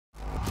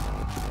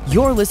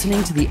You're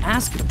listening to the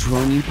Ask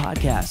Drone U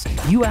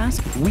podcast. You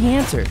ask, we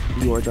answer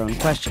your drone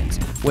questions.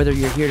 Whether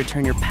you're here to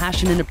turn your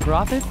passion into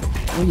profit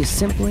or you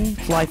simply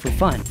fly for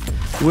fun,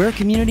 we're a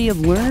community of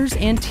learners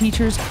and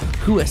teachers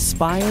who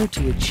aspire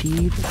to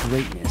achieve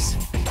greatness.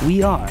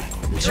 We are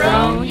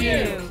Drone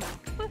U.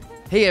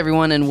 Hey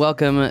everyone, and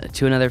welcome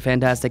to another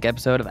fantastic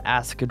episode of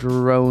Ask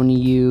Drone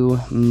U.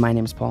 My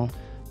name's Paul.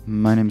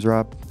 My name's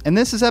Rob. And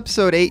this is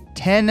episode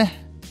 810.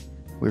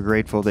 We're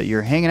grateful that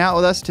you're hanging out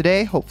with us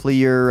today. Hopefully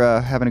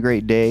you're having a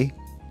great day,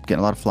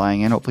 getting a lot of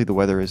flying in. Hopefully the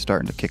weather is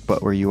starting to kick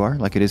butt where you are,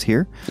 like it is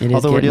here.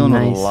 Although we're dealing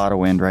with a lot of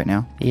wind right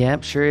now.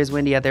 Yep, sure is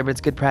windy out there, but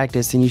it's good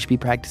practice, and you should be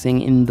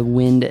practicing in the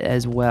wind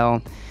as well.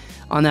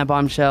 On that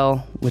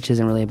bombshell, which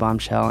isn't really a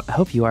bombshell, I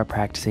hope you are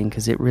practicing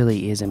because it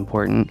really is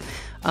important.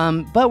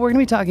 But we're going to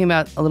be talking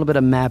about a little bit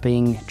of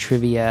mapping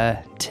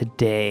trivia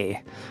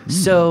today.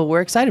 So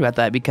we're excited about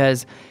that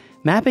because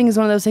mapping is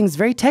one of those things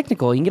very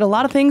technical. You can get a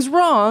lot of things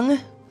wrong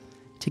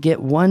to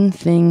get one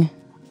thing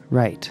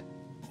right.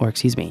 Or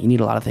excuse me, you need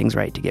a lot of things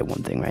right to get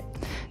one thing right.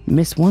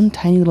 Miss one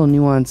tiny little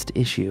nuanced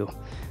issue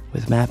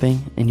with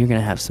mapping, and you're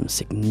going to have some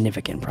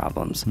significant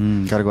problems.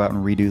 Got to go out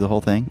and redo the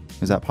whole thing?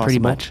 Is that possible? Pretty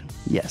much,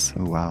 yes.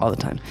 Oh, wow. All the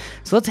time.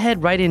 So let's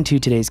head right into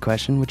today's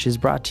question, which is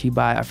brought to you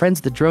by our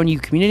friends at the Drone U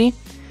community,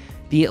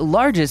 the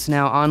largest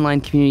now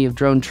online community of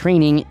drone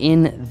training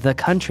in the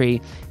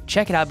country.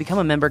 Check it out. Become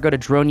a member. Go to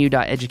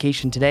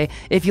droneu.education today.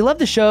 If you love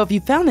the show, if you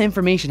found the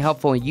information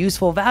helpful,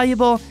 useful,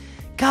 valuable,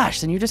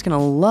 gosh, then you're just going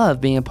to love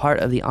being a part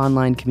of the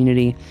online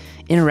community,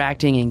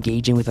 interacting,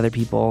 engaging with other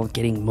people,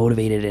 getting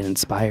motivated and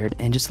inspired,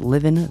 and just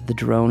living the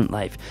drone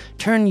life.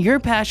 Turn your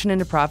passion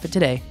into profit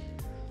today.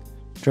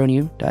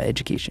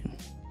 droneu.education.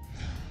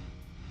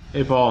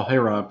 Hey, Paul. Hey,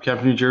 Rob.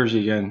 Captain New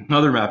Jersey again.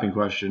 Another mapping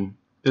question.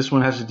 This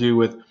one has to do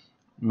with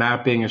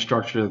mapping a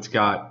structure that's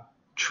got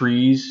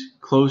trees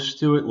close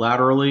to it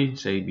laterally,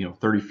 say,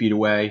 30 feet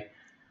away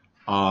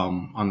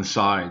on the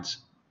sides.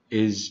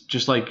 Is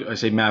just like I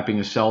say, mapping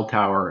a cell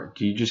tower.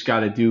 Do you just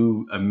got to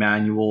do a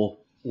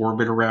manual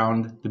orbit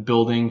around the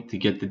building to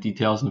get the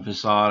details in the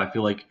facade? I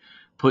feel like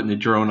putting the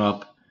drone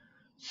up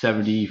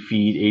 70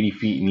 feet, 80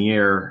 feet in the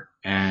air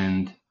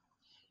and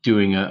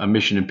doing a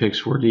mission in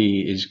Pix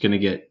 4D is going to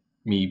get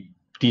me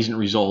decent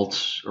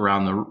results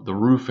around the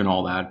roof and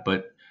all that.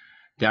 But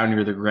down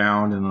near the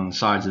ground and on the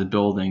sides of the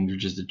building,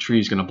 the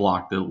tree's going to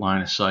block the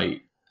line of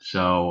sight.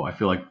 So I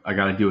feel like I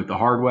got to do it the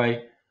hard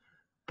way.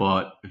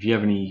 But if you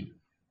have any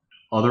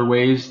other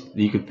ways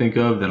that you could think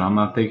of that I'm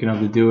not thinking of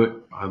to do it,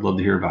 I'd love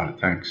to hear about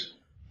it. Thanks.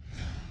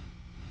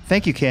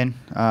 Thank you, Ken.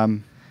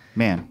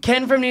 Man.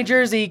 Ken from New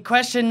Jersey,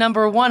 question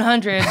number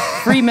 100.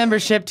 Free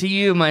membership to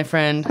you, my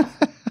friend.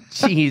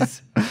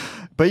 Jeez.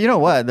 But you know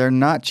what? They're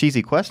not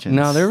cheesy questions.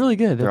 No, they're really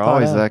good. They're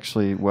always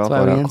actually well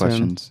thought out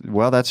questions.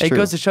 Well, that's true. It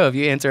goes to show if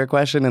you answer a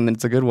question and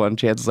it's a good one,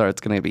 chances are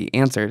it's going to be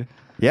answered.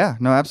 Yeah,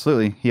 no,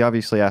 absolutely. He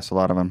obviously asked a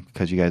lot of them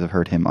because you guys have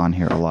heard him on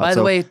here a lot. By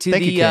the way, to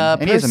thank the you, Ken.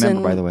 person, and he is a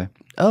member, by the way.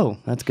 Oh,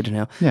 that's good to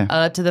know.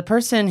 Yeah. To the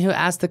person who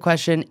asked the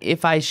question,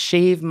 if I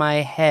shave my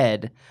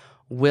head,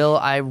 will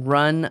I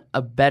run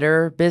a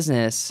better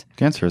business?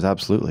 The answer is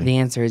absolutely. The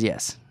answer is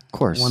yes. Of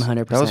course.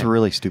 100%. That was a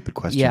really stupid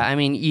question. Yeah, I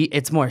mean,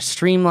 it's more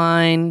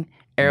streamlined,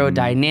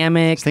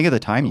 aerodynamic. Just think of the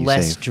time you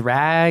less save.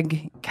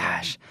 Drag.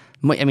 Gosh.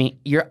 I mean,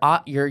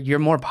 you're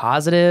more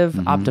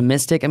positive,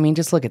 optimistic. I mean,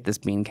 just look at this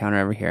bean counter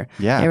over here.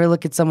 Yeah. You ever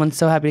look at someone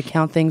so happy to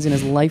count things in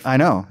his life? I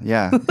know,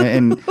 yeah.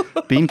 And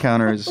bean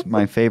counter is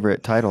my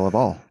favorite title of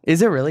all.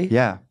 Is it really?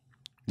 Yeah.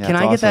 Can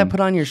I get that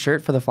put on your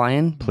shirt for the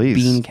fly-in? Please.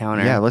 Bean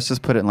counter. Yeah, let's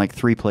just put it in like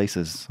 3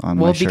 places on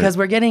my shirt. Well, because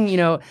we're getting,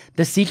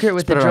 the secret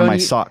with the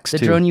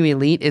Drone U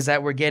Elite is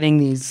that we're getting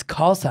these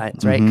call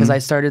signs, right? Because I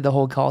started the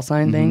whole call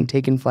sign thing,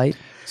 taking flight.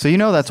 So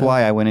that's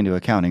why I went into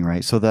accounting,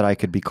 right? So that I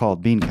could be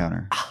called bean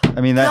counter.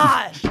 I mean,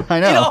 Gosh, I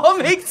know. It all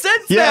makes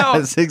sense now.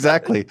 Yes,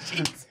 exactly.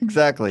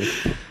 Exactly.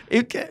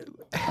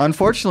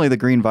 Unfortunately, the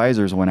green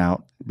visors went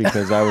out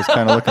because I was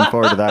kind of looking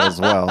forward to that as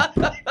well.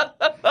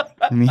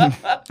 I mean,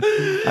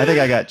 I think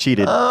I got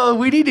cheated. Oh,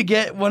 we need to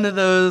get one of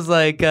those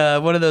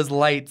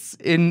lights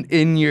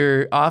in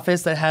your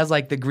office that has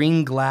like the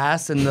green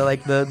glass and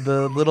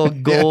the little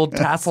gold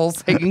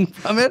tassels hanging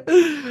from it.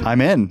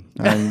 I'm in.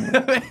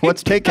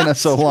 What's taking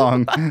us so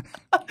long?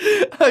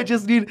 I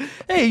just need.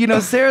 Hey,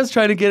 Sarah's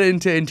trying to get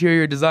into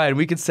interior design.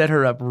 We could set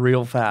her up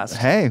real fast.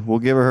 Hey, we'll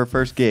give her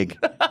first gig.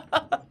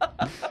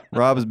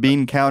 Rob's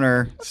bean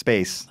counter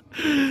space.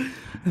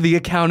 The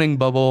accounting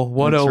bubble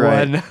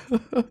 101.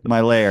 That's right.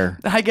 My lair.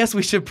 I guess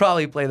we should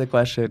probably play the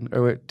question.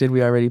 Or did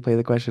we already play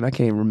the question? I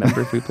can't even remember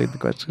if we played the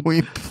question.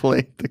 We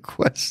played the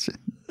question.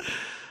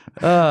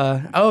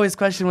 His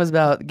question was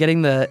about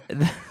getting the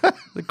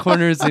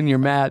corners in your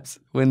maps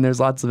when there's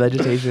lots of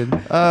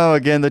vegetation. Oh,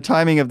 again, the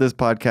timing of this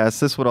podcast,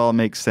 this would all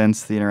make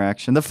sense, the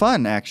interaction. The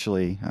fun,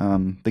 actually.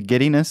 The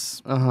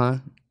giddiness.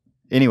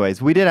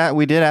 Anyways, we did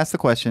ask the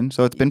question,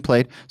 so it's been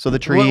played. So the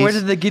trees. Where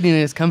did the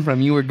giddiness come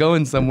from? You were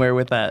going somewhere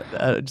with that.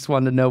 I just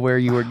wanted to know where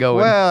you were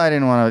going. Well, I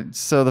didn't want to.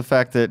 So the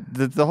fact that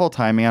the whole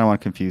timing, I don't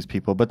want to confuse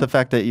people, but the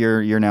fact that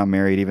you're now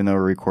married, even though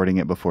we're recording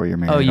it before you're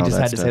married. Oh, you all just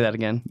that had to stuff. say that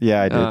again.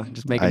 Yeah, I did.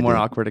 Just make it more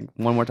awkward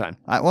one more time.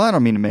 I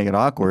don't mean to make it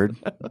awkward.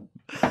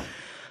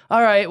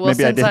 All right. Well,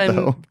 Maybe since I'm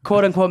though.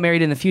 quote unquote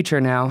married in the future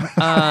now,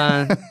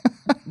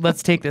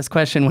 let's take this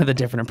question with a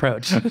different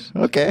approach.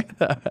 Okay.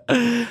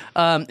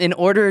 In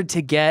order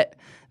to get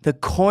the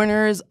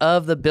corners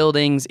of the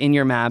buildings in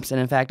your maps,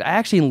 and in fact, I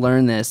actually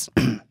learned this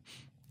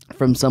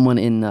from someone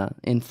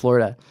in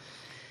Florida.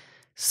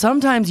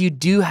 Sometimes you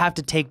do have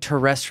to take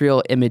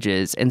terrestrial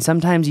images, and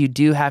sometimes you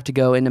do have to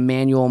go into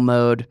manual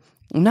mode.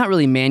 Not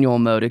really manual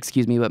mode,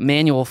 but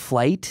manual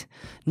flight.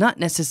 Not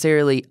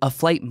necessarily a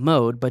flight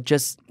mode, but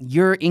just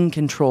you're in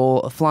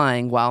control of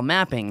flying while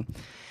mapping.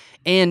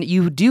 And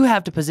you do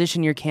have to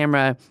position your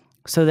camera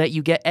so that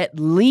you get at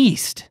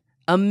least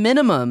a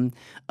minimum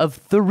of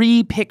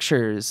 3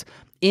 pictures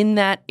in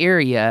that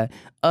area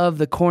of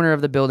the corner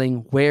of the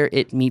building where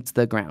it meets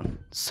the ground.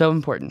 So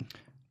important.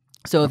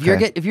 So if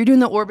you're doing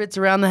the orbits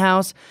around the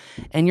house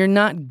and you're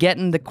not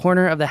getting the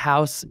corner of the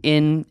house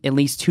in at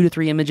least 2 to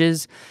 3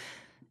 images,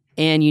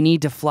 and you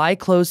need to fly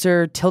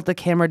closer, tilt the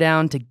camera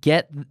down to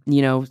get,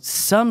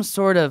 some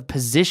sort of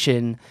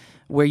position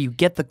where you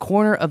get the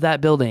corner of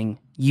that building,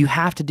 you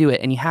have to do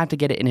it, and you have to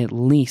get it in at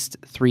least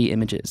 3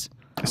 images.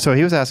 So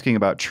he was asking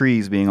about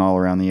trees being all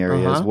around the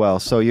area as well.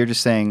 So you're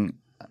just saying,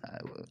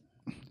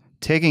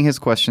 taking his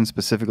question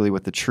specifically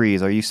with the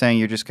trees, are you saying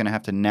you're just going to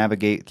have to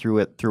navigate through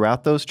it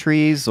throughout those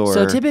trees? Or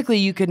So typically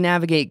you could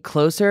navigate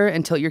closer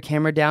and tilt your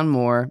camera down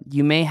more.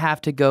 You may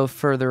have to go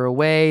further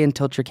away and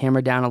tilt your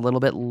camera down a little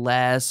bit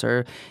less,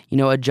 or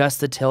adjust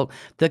the tilt.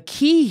 The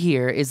key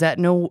here is that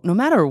no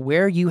matter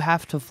where you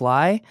have to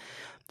fly,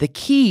 the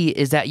key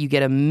is that you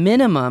get a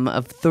minimum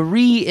of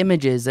 3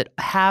 images that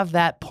have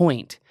that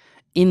point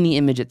in the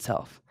image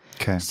itself.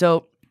 Okay.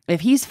 So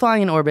if he's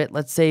flying in orbit,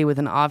 let's say with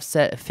an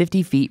offset of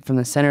 50 feet from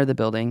the center of the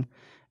building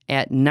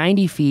at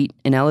 90 feet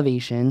in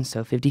elevation,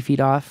 so 50 feet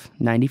off,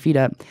 90 feet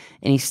up,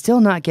 and he's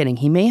still not getting,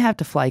 he may have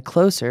to fly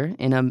closer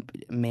in a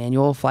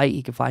manual flight.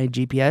 He could fly a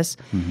GPS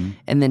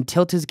and then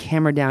tilt his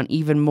camera down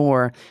even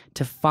more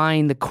to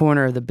find the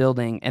corner of the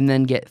building and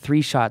then get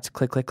 3 shots,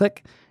 click, click,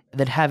 click,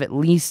 that have at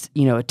least, a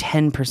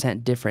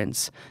 10%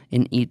 difference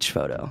in each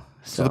photo.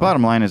 So the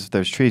bottom line is, if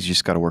there's trees, you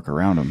just got to work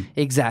around them.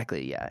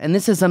 Exactly, yeah. And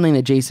this is something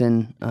that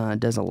Jason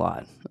does a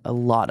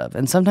lot of.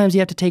 And sometimes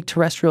you have to take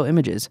terrestrial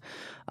images,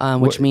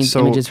 which means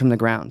images from the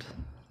ground.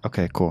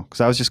 Okay, cool.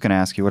 Because I was just going to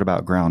ask you, what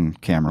about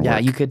ground camera work? Yeah,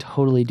 you could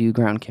totally do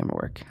ground camera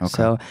work. Okay.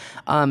 So,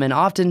 and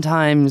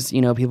oftentimes,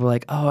 people are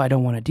like, oh, I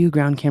don't want to do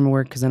ground camera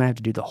work because then I have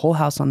to do the whole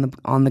house on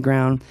the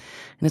ground.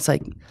 And it's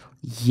like,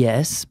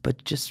 yes,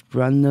 but just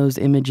run those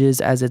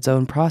images as its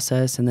own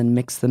process and then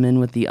mix them in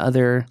with the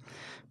other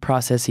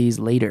processes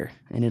later,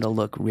 and it'll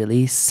look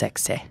really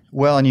sexy.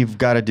 Well, and you've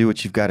got to do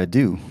what you've got to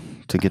do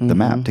to get the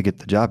map, to get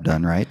the job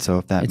done, right? So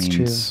if that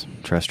means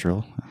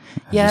terrestrial.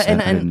 Yeah,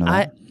 and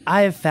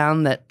I have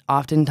found that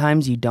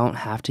oftentimes you don't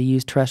have to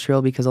use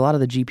terrestrial because a lot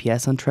of the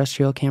GPS on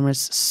terrestrial cameras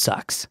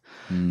sucks.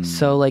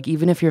 So like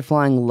even if you're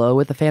flying low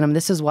with the Phantom,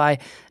 this is why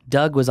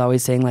Doug was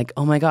always saying like,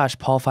 oh my gosh,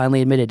 Paul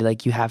finally admitted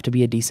like you have to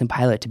be a decent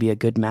pilot to be a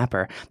good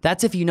mapper.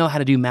 That's if you know how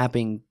to do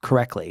mapping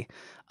correctly.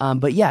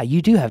 But yeah,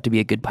 you do have to be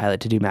a good pilot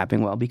to do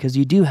mapping well because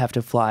you do have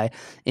to fly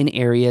in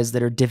areas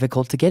that are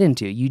difficult to get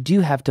into. You do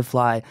have to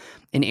fly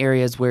in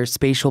areas where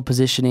spatial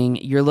positioning,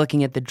 you're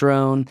looking at the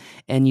drone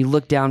and you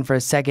look down for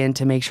a second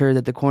to make sure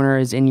that the corner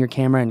is in your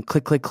camera and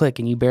click, click, click,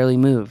 and you barely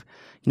move.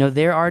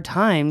 There are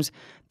times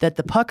that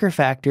the pucker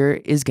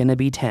factor is going to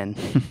be 10.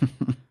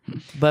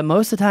 But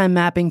most of the time,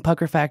 mapping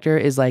pucker factor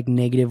is like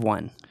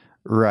 -1.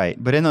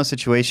 Right. But in those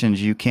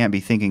situations, you can't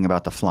be thinking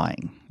about the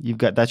flying.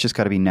 That's just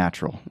got to be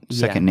natural.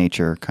 Second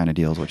nature kind of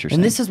deal is what you're saying.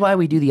 And this is why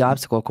we do the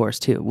obstacle course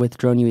too with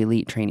Drone U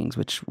Elite trainings,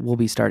 which we'll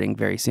be starting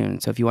very soon.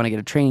 So if you want to get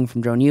a training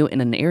from Drone U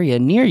in an area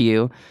near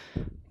you,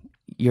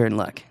 you're in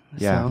luck.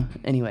 Yeah. So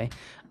anyway,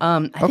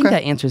 I think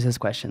that answers his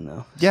question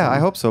though. Yeah, I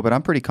hope so, but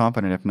I'm pretty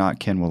confident. If not,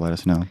 Ken will let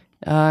us know.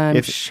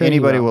 I'm sure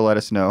anybody will let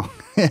us know.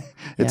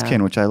 It's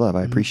Ken, which I love.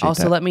 I appreciate that.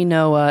 Also, let me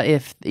know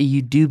if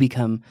you do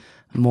become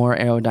more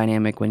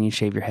aerodynamic when you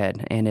shave your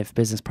head and if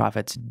business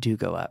profits do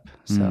go up.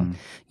 So,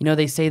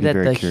 they say that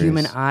the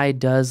human eye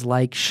does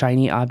like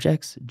shiny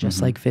objects,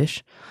 just like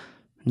fish.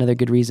 Another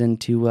good reason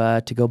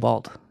to go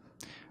bald.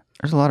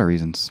 There's a lot of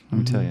reasons, let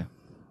me tell you.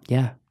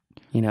 Yeah.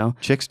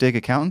 Chicks dig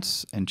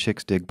accountants and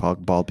chicks dig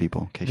bald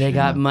people. They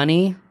got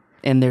money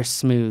and they're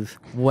smooth.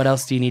 What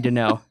else do you need to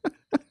know?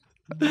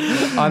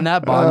 On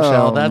that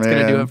bombshell, that's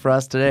going to do it for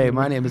us today.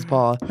 My name is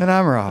Paul. And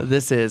I'm Rob.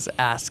 This is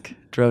Ask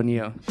Drone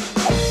U.